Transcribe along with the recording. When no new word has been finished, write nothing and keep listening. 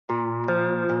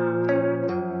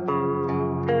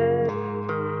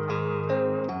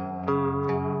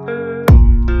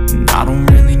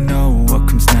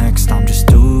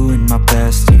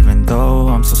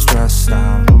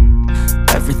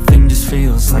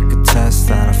feels like a test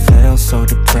that I fail, so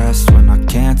depressed when I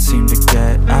can't seem to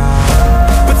get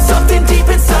out. But something deep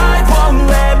inside won't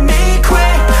let me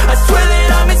quit. I swear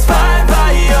that I'm inspired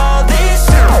by all this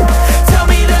shit. Tell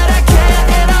me that I can't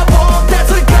and I won't. That's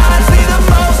what guides me the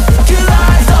most. Your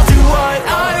lies, I'll do what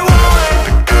I want.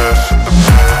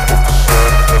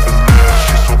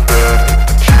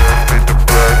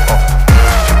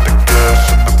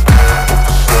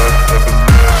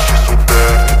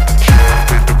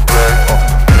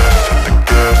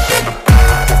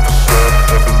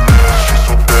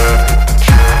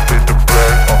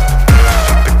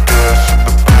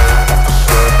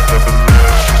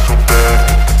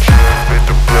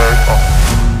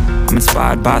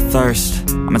 Inspired by thirst,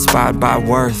 I'm inspired by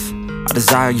worth. I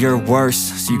desire your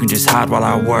worst, so you can just hide while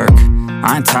I work.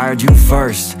 I ain't tired, you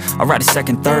first. I'll write a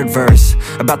second, third verse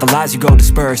about the lies you go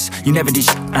disperse. You never did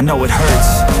shit, I know it hurts.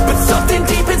 But something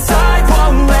deep inside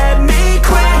won't let me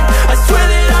quit. I swear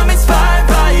that I'm inspired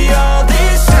by all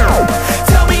this shit.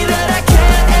 Tell me that I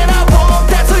can't and I won't.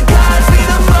 That's what guides me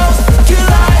the most. Your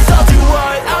lies, I'll do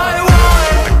what I want.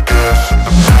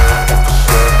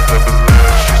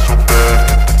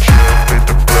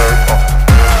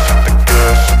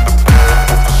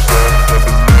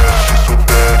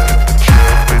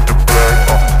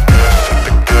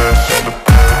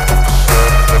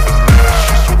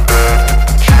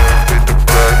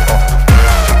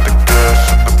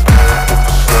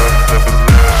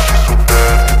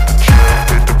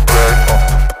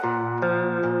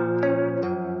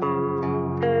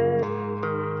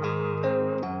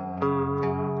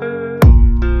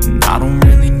 I don't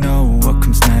really know what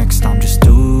comes next. I'm just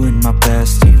doing my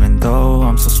best, even though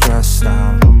I'm so stressed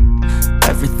out.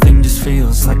 Everything just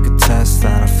feels like a test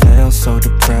that I fail, so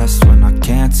depressed when I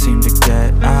can't seem to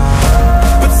get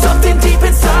out. But something deep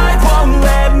inside won't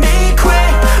let me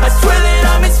quit. I swear that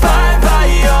I'm inspired by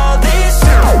all this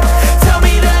shit. Tell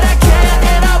me that I can't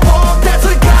and I won't. That's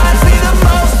what guides me the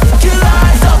most. Your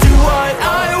lies, I'll do what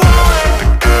I want.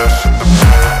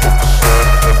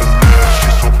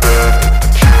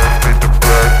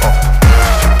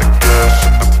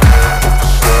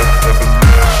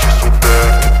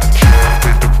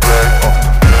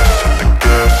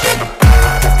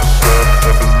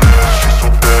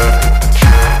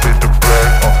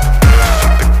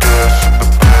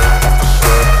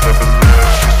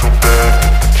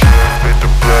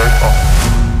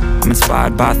 I'm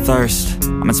inspired by thirst,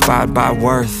 I'm inspired by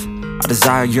worth. I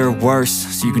desire your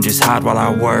worst, so you can just hide while I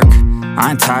work.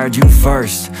 I ain't tired, you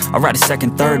first. I'll write a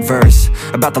second, third verse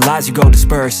about the lies you go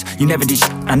disperse. You never did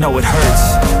shit, I know it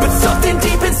hurts.